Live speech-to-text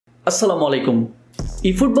আসসালামু আলাইকুম।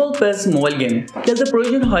 eFootball Pes Mobile Game খেলতে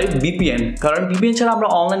প্রয়োজন হয় VPN, কারণ VPN ছাড়া আমরা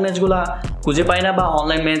অনলাইন ম্যাচগুলো খুঁজে পাই না বা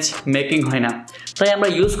অনলাইন ম্যাচ মেকিং হয় না। তাই আমরা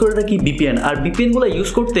ইউজ করে থাকি VPN। আর VPNগুলো ইউজ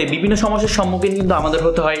করতে বিভিন্ন সমস্যার সম্মুখীন কিন্তু আমাদের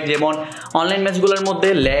হতে হয়, যেমন অনলাইন ম্যাচগুলোর মধ্যে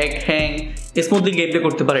lag, hang, smoothly game play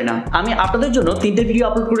করতে পারে না। আমি আপনাদের জন্য 3টে ভিডিও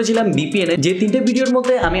আপলোড করেছিলাম VPN এ, যে 3টে ভিডিওর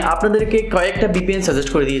মধ্যে আমি আপনাদেরকে কয়েকটা VPN সাজেস্ট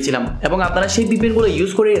করে দিয়েছিলাম এবং আপনারা সেই VPNগুলো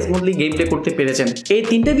ইউজ করে স্মুথলি গেম প্লে করতে পেরেছেন। এই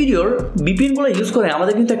 3টে ভিডিওর VPNগুলো ইউজ করে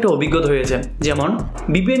আমাদের কিন্তু একটা অভিজ্ঞতা হয়েছে, যেমন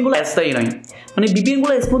VPNগুলো স্থায়ী নয়, মানে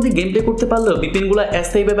VPNগুলো স্মুথলি গেম প্লে করতে পারলেও VPNগুলো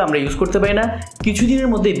স্থায়ীভাবে আমরা ইউজ করতে পারি না। কিছুদিনের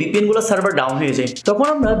মধ্যে VPNগুলো সার্ভার ডাউন হয়ে যায়, তখন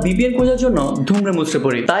আমরা VPN খোঁজার জন্য ধুমড়ে মুচড়ে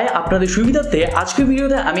পড়ি। তাই আপনাদের সুবিধার্থে আজকের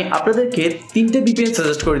ভিডিওতে আমি আপনাদেরকে 3টে VPN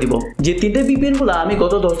সাজেস্ট করে দিব, যে 3টে VPNগুলো আমি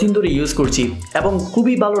গত 10 দিন ধরে ইউজ করছি এবং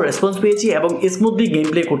খুবই ভালো রেসপন্স পেয়েছি এবং স্মুথলি গেম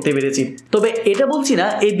প্লে করতে পেরেছি। তবে এটা বলছি না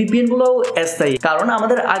এই VPNগুলোও স্থায়ী, কারণ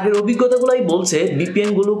আমাদের আগের অভিজ্ঞতাগুলোই বলছে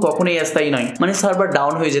VPNগুলো কখনোই স্থায়ী নয়, মানে সার্ভার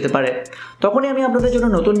ডাউন হয়ে যেতে পারে। তখনই আমি আপনাদের জন্য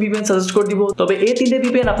নতুন VPN সাজেস্ট করে দিব। তবে এই 3টে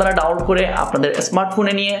VPN আপনারা ডাউনলোড করে আপনাদের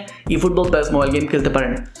স্মার্টফোনে নিয়ে eFootball Pes Mobile Game খেলতে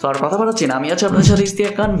পারেন। তো আর কথা বাড়াচ্ছি না, আমি আছি আপনার সাথে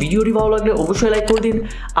Estihak। ভিডিওটি ভালো লাগলে অবশ্যই লাইক করে দিন।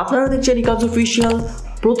 আপনারা দেখছেন Ekhan's অফিসিয়াল,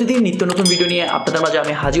 প্রতিদিন নিত্য নতুন ভিডিও নিয়ে আপনাদের মাঝে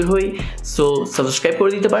আমি হাজির হই। সো সাবস্ক্রাইব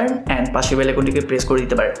করে দিতে পারেন অ্যান্ড পাশে বেল আইকনটিকে প্রেস করে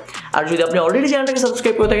দিতে পারেন। আর যদি আপনি অলরেডি চ্যানেলটাকে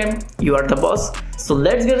সাবস্ক্রাইব করে থাকেন, you are the boss. So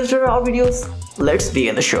let's get started our videos, let's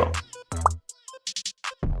begin the show.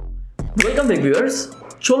 Welcome back viewers.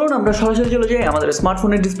 চলুন আমরা সরাসরি চলে যাই আমাদের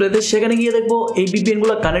স্মার্টফোনের ডিসপ্লেতে। সেখানে গিয়ে দেখবো এই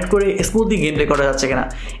VPNগুলো কানেক্ট করে স্মুথলি গেম প্লে করা যাচ্ছে কিনা।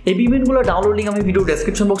 এই VPNগুলো ডাউনলোড লিংক আমি ভিডিও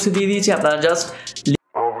ডেসক্রিপশন বক্সে দিয়ে দিয়েছি, আপনারা just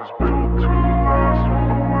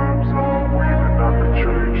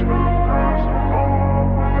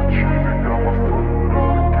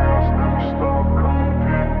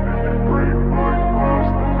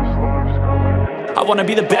I wanna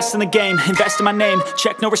be the best in the game, invest in my name,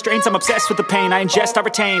 check no restraints, I'm obsessed with the pain. I ingest, I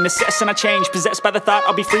retain, assess and I change, possessed by the thought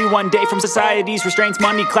I'll be free one day from society's restraints.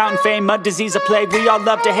 Money, clout and fame, a disease, a plague. We all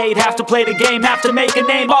love to hate, have to play the game, have to make a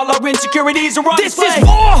name. All our insecurities are on display. This is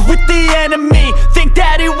war with the enemy, think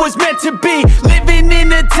that it was meant to be. Living in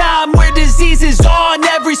a time where disease is on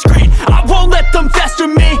every screen. I won't let them fester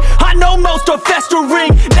me, I know most are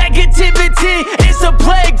festering. Negativity is a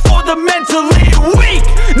plague for the mentally weak.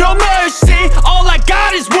 No mercy, all I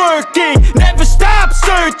got is working. Never stop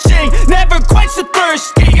searching, never quench the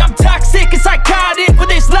thirsty. I'm toxic and psychotic, with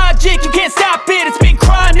this logic you can't stop it. It's been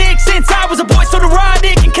chronic since I was a boy, so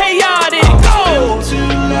neurotic and chaotic. Built to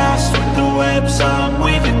last with the webs I'm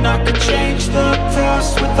weaving. I could change the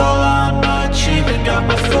past with all I'm achieving. Got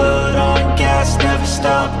my foot on gas, never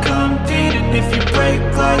stop competing. If you break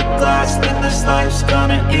like glass, then this life's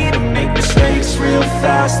gonna eat 'em. Make mistakes real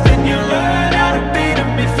fast, then you learn how to beat 'em.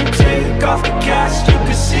 If you take off the cast, you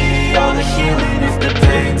can see all the healing. If the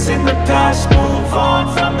pain's in the past, move on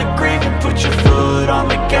from the grave and put your foot on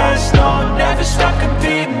the gas. No, never stop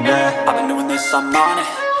competing, yeah. I've been doing this, I'm on it.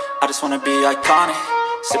 I just wanna be iconic.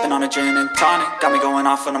 Sipping on a gin and tonic, got me going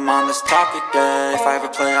off when I'm on this topic, yeah. If I ever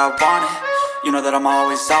play, I want it. You know that I'm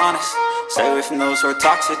always honest. Stay away from those who are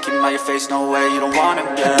toxic. Keep 'em out your face, no way, you don't want 'em,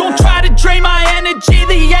 yeah. Don't try to drain my energy,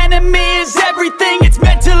 the enemy is everything. It's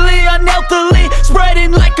mentally, unhealthily,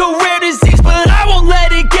 spreading like a rare disease. But I won't let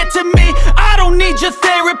it get to me, I don't need your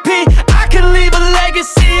therapy. I can leave a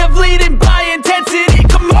legacy of leading by intensity.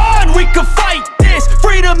 Come on, we can fight this,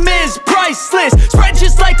 freedom is priceless. Spread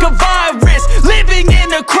just like a virus, living in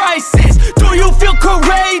a crisis. Do you feel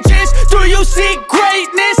courageous? Do you seek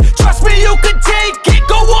greatness? Trust me, you can take it,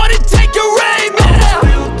 go on and take your aim, yeah. I was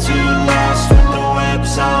built to last with the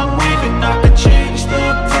webs I'm weaving. I could change the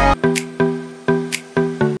past.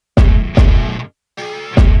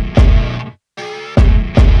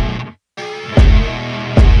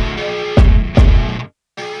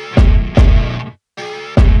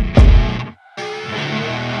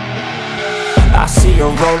 I see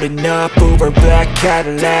her rolling up, Uber black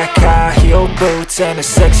Cadillac, high heel boots and a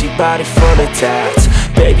sexy body full of tats.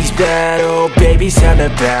 Baby's bad, oh baby's hella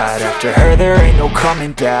bad. After her there ain't no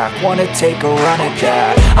coming back. Wanna take a run at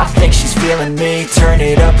that. I think she's feeling me, turn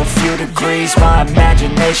it up a few degrees. My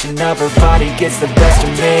imagination of her body gets the best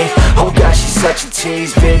of me. Oh gosh, she's such a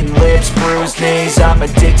tease, bitten lips, bruised knees. I'm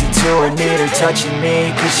addicted to her, need her touching me,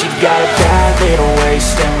 cause she got a bad little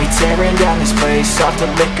waist. And we tearing down this place, off the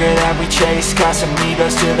liquor that we chase.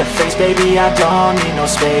 Casamigos to the face, baby, I don't need no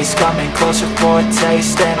space. Coming closer for a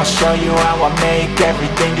taste, and I'll show you how I make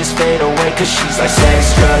everything just fade away. Cause she's like sex,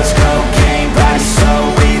 drugs, cocaine, body so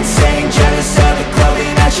insane. Jealous of the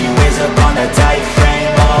clothing that she wears up on the tight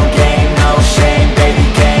frame. All game, no shame, baby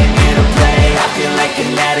came here to play. I feel like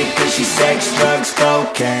an addict cause she's sex, drugs,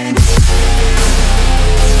 cocaine.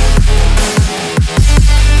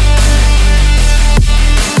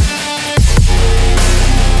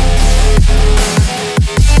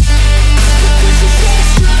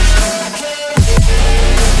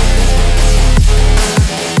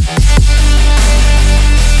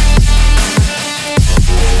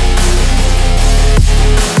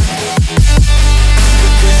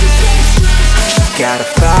 got a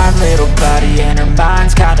fine little body and her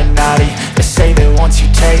mind's kinda naughty. They say that once you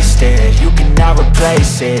taste it, you cannot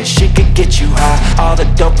replace it. She could get you high, all the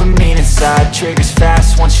dopamine inside triggers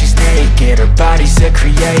fast once she's naked. Her body's a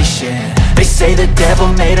creation. They say the devil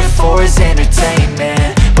made her for his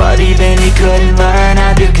entertainment, but even he couldn't learn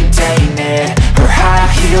how to contain it. Her high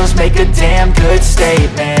heels make a damn good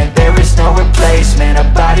statement. There is no replacement, a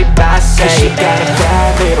body by Satan. She got a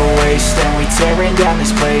bad little waist and we tearing down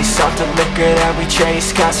this place. Off the liquor that we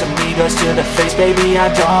chase, got some egos to the face. Baby, I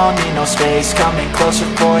don't need no space, coming closer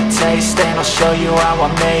for a taste, and I'll show you how I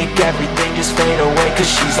make everything just fade away. Cause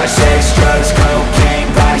she's like sex, drugs, cocaine,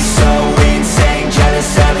 body so insane.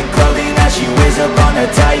 Jealous of the clothing that she wears up on a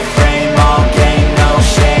tight frame. All game, no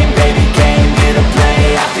shame, baby came here to play.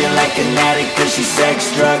 I feel like an addict cause she's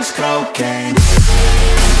sex, drugs, cocaine.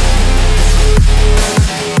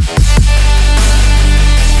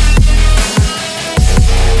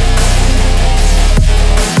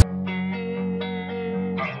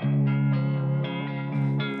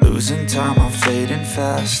 Losing time, I'm fading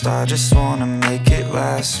fast. I just wanna make it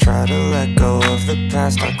last. Try to let go of the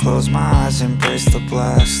past. I close my eyes, embrace the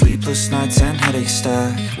blast. Sleepless nights and headaches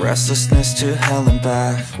stack. Restlessness to hell and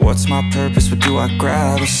back. What's my purpose? What do I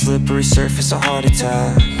grab? A slippery surface, a heart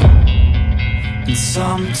attack. And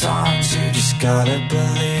sometimes you just gotta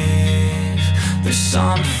believe there's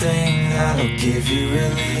something that'll give you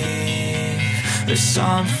relief. There's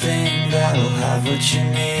something that'll have what you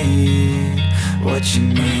need, what you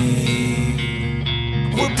need.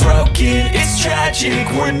 We're broken, it's tragic,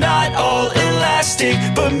 we're not all elastic,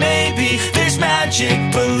 but maybe there's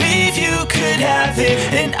magic, believe you could have it.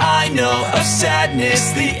 And I know of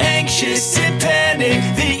sadness, the anxious and panic,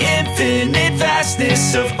 the infinite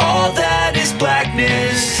vastness of all that is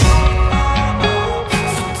blackness.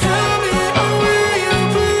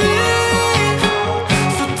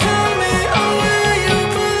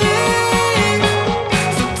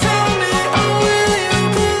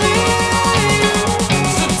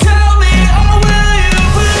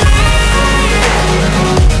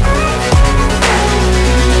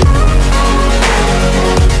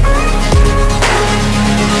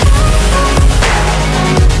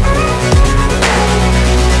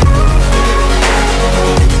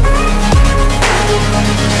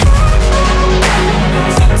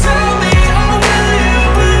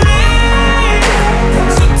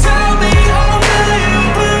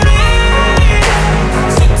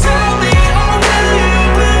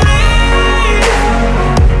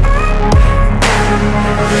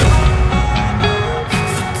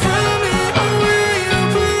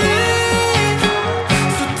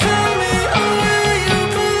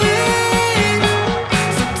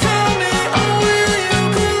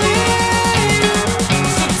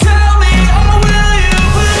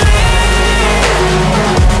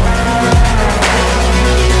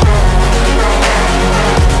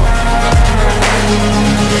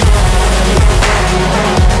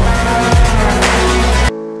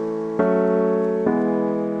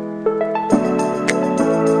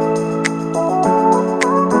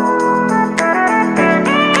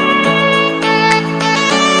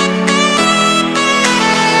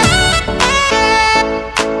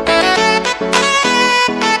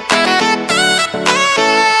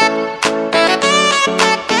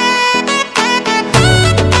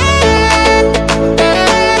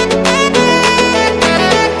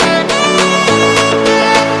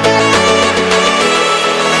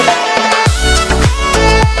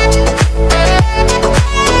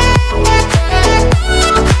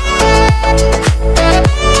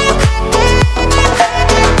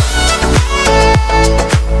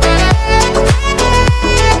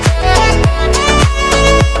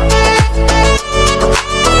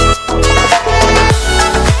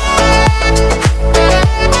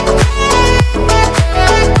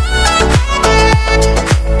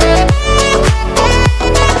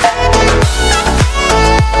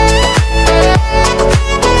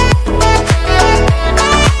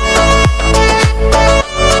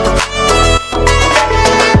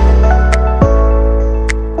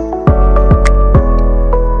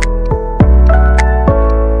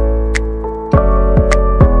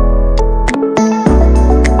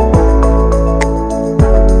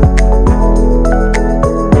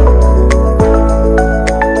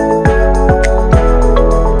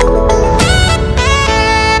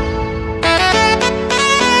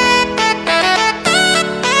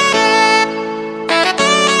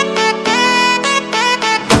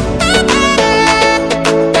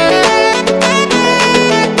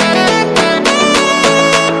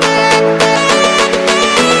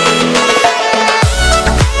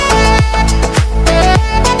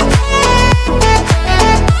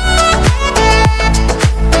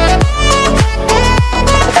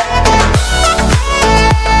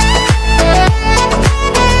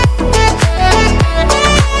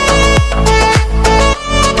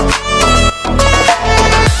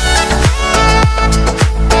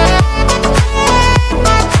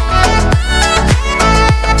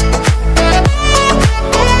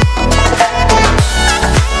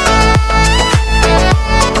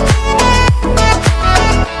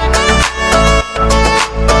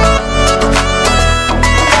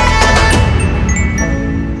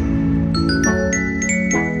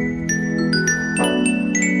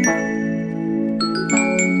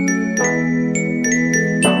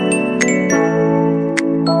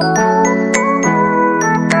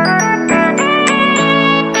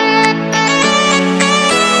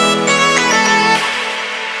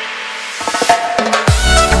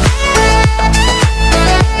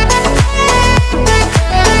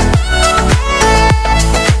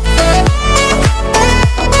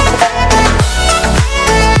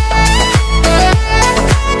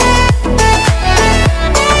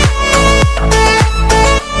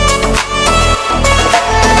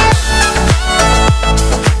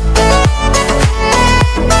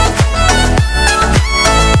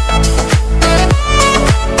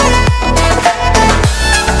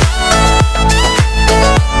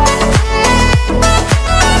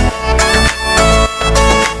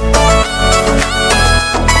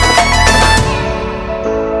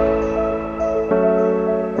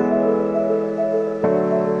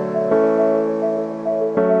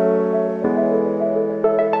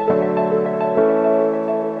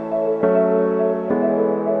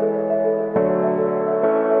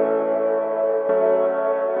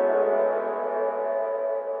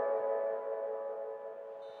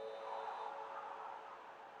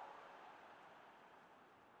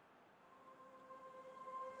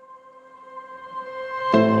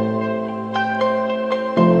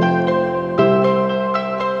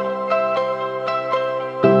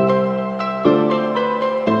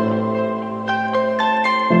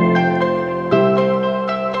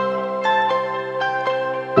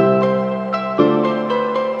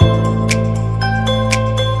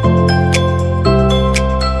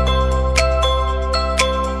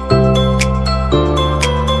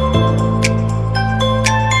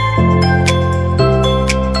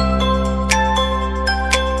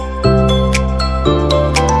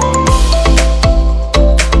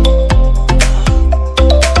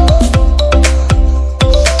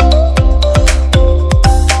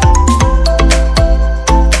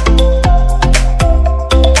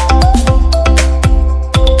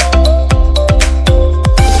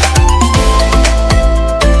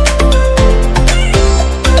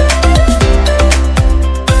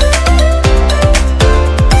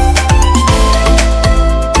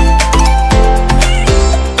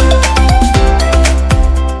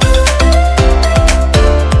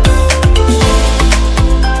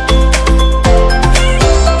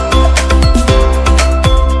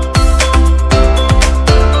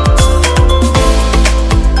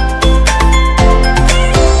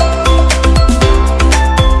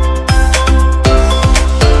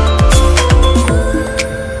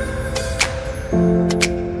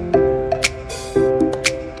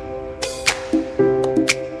 you.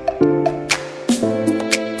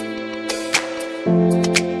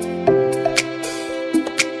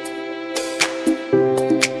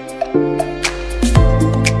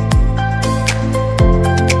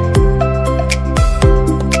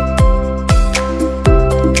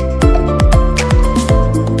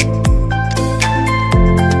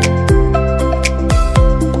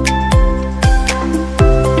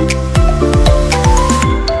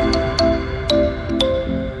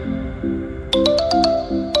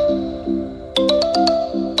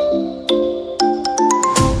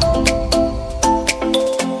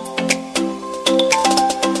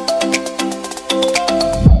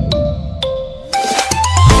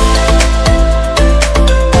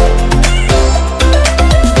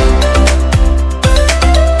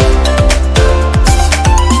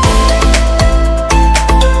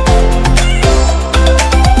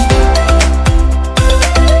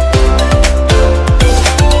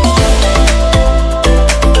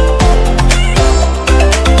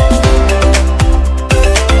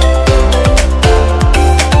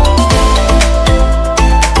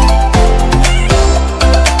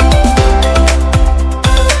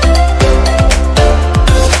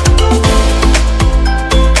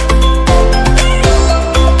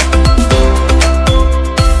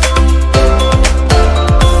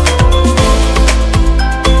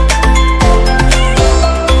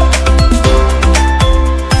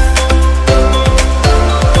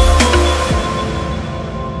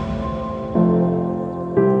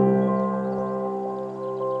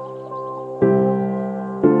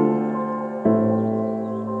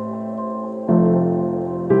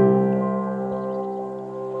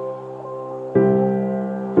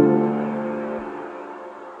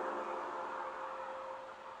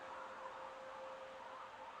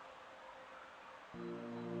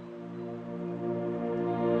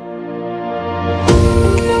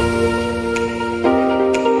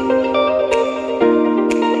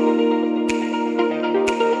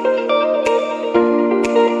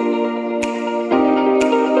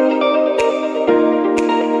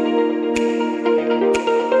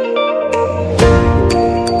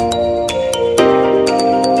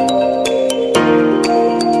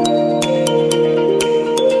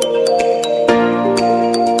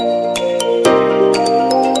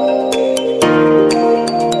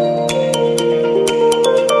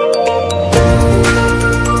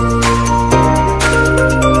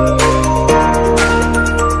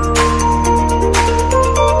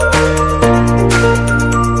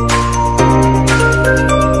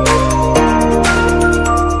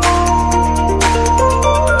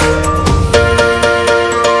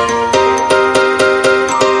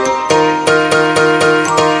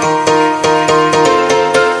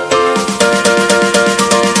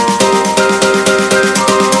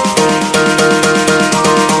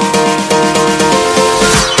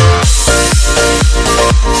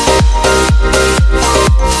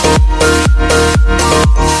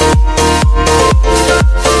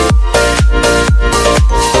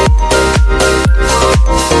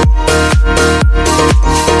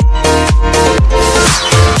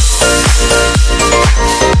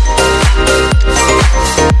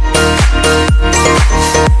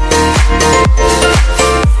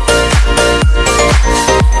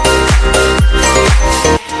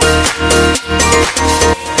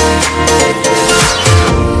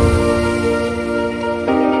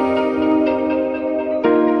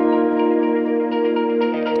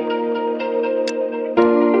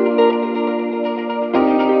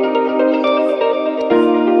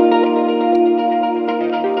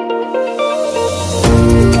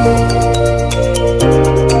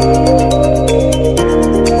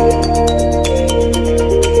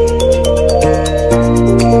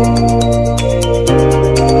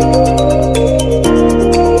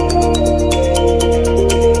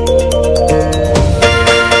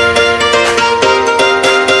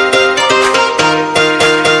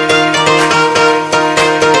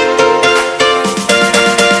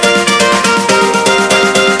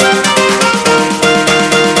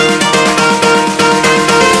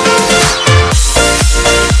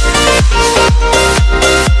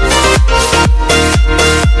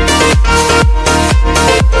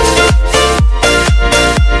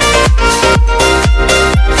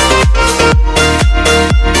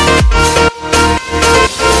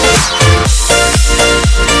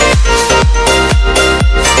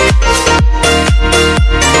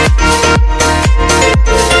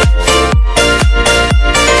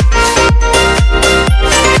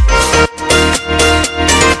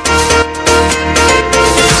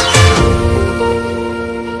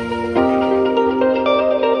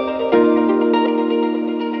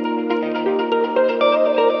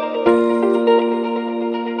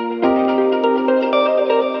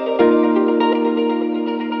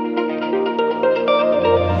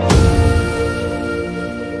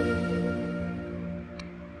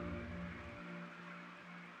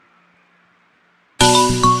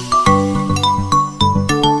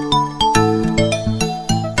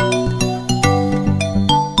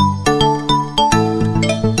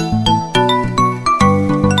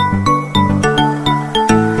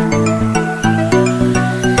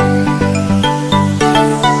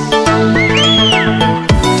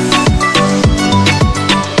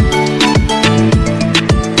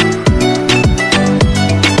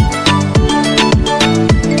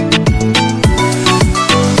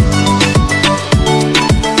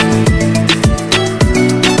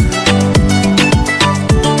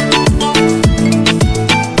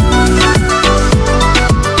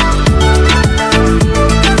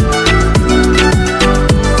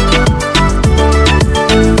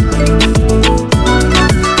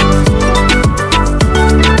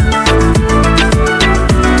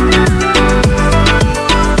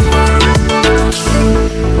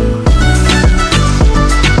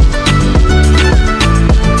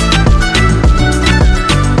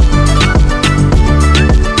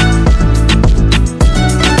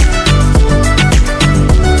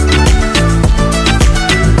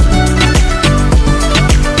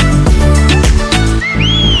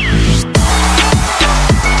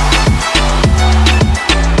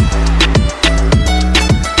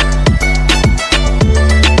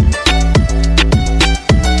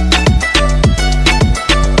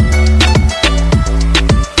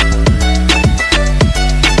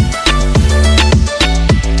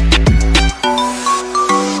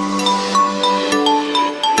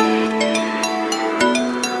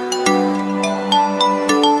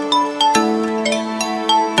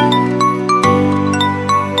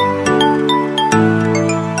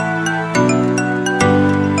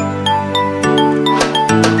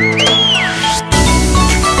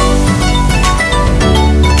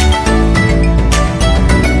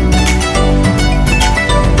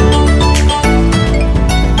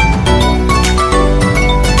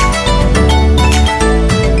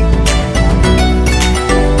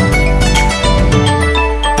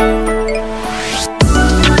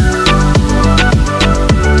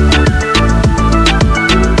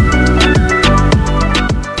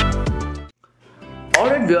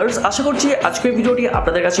 Alright viewers, আশা করছি আজকের ভিডিওটি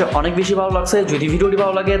আপনাদের কাছে অনেক বেশি ভালো লাগছে। যদি ভিডিওটি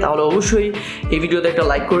ভালো লাগে তাহলে অবশ্যই এই ভিডিওতে একটা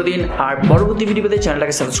লাইক করে দিন আর পরবর্তী ভিডিও পেতে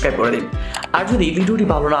চ্যানেলটাকে সাবস্ক্রাইব করে দিন। আর যদি ভিডিওটি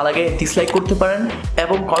ভালো না লাগে ডিসলাইক করতে পারেন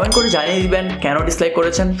এবং কমেন্ট করে জানিয়ে দিবেন কেন ডিসলাইক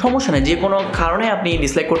করেছেন। সমস্যা নেই, যে কোনো কারণে আপনি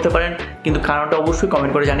ডিসলাইক করতে পারেন, কিন্তু কারণটা অবশ্যই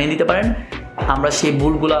কমেন্ট করে জানিয়ে দিতে পারেন। আমরা সেই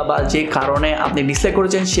ভুলগুলা বা যে কারণে আপনি ডিসলাইক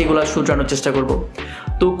করেছেন সেগুলো শুধরানোর চেষ্টা করব।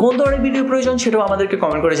 তো কোন ধরনের ভিডিও প্রয়োজন সেটাও আমাদেরকে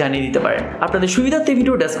কমেন্ট করে জানিয়ে দিতে পারেন। আপনাদের সুবিধার্থে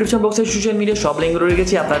ভিডিও ডেসক্রিপশন বক্সে সোশ্যাল মিডিয়া সব লিঙ্ক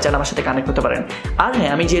রেখেছি, আপনারা চাইলে আমার সাথে কানেক্ট করতে পারেন। আর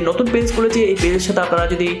হ্যাঁ, আমি যে নতুন পেজ খুলেছি এই পেজের সাথে আপনারা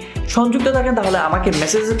যদি সংযুক্ত থাকেন তাহলে আমাকে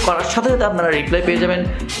মেসেজ করার সাথে সাথে আপনারা রিপ্লাই পেয়ে যাবেন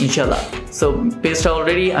ইনশাল্লাহ। সো পেজটা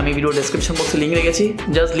অলরেডি আমি ভিডিও ডেসক্রিপশন বক্সে লিঙ্ক রেখেছি,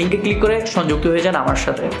 জাস্ট লিঙ্কে ক্লিক করে সংযুক্ত হয়ে যান আমার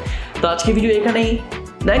সাথে। তো আজকে ভিডিও এখানেই।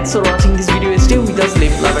 Thanks for watching this video. Stay with us,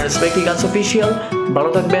 live, love and respect Ekhan's official. ভালো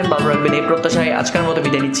থাকবেন, ভালো রাখবেন এই প্রত্যাশায় আজকের মতো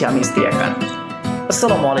বিদায় নিচ্ছি আমি ইস্তিহাক খান।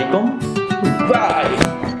 আসসালামু আলাইকুম, বাই।